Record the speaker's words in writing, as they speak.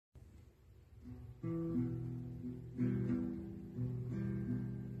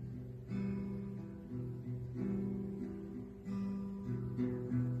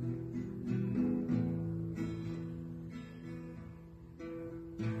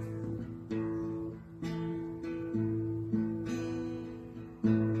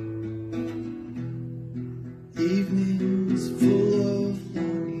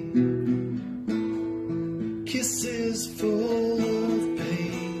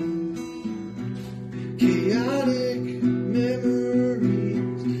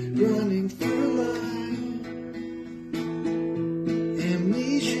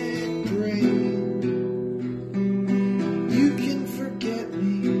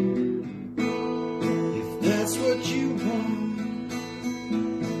that's what you want.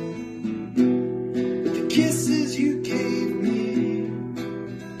 But the kisses you gave me,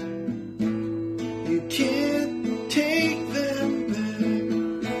 you can't take them back.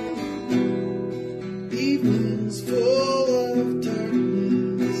 Evenings full of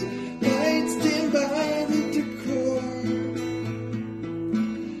darkness, lights dim by the decor.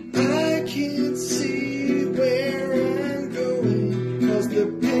 I can't see where I'm going, 'cause the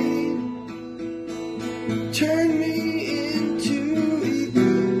pain turned me into evil.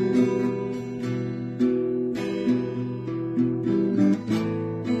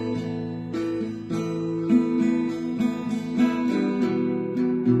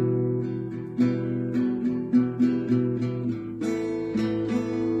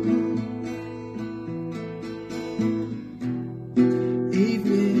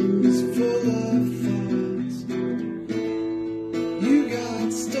 Evenings full of thoughts, you got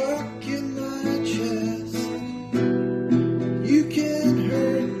stuck in my chest. You can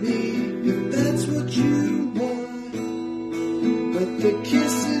hurt me if that's what you want, but the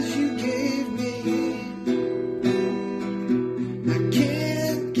kisses you gave me, I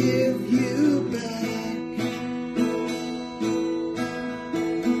can't give you back.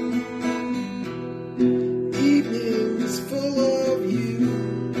 Evenings full of you,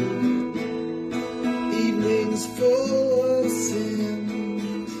 evenings full of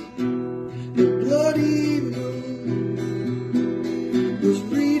sins. The bloody moon was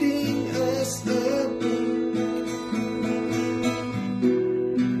reading us a book.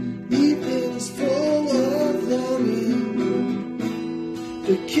 Evenings full of longing,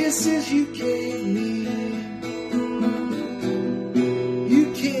 the kisses you gave me, you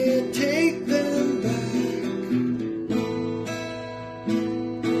can't take them back.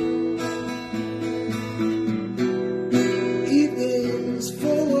 Evenings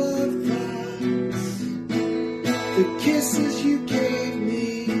full of thoughts, the kisses you gave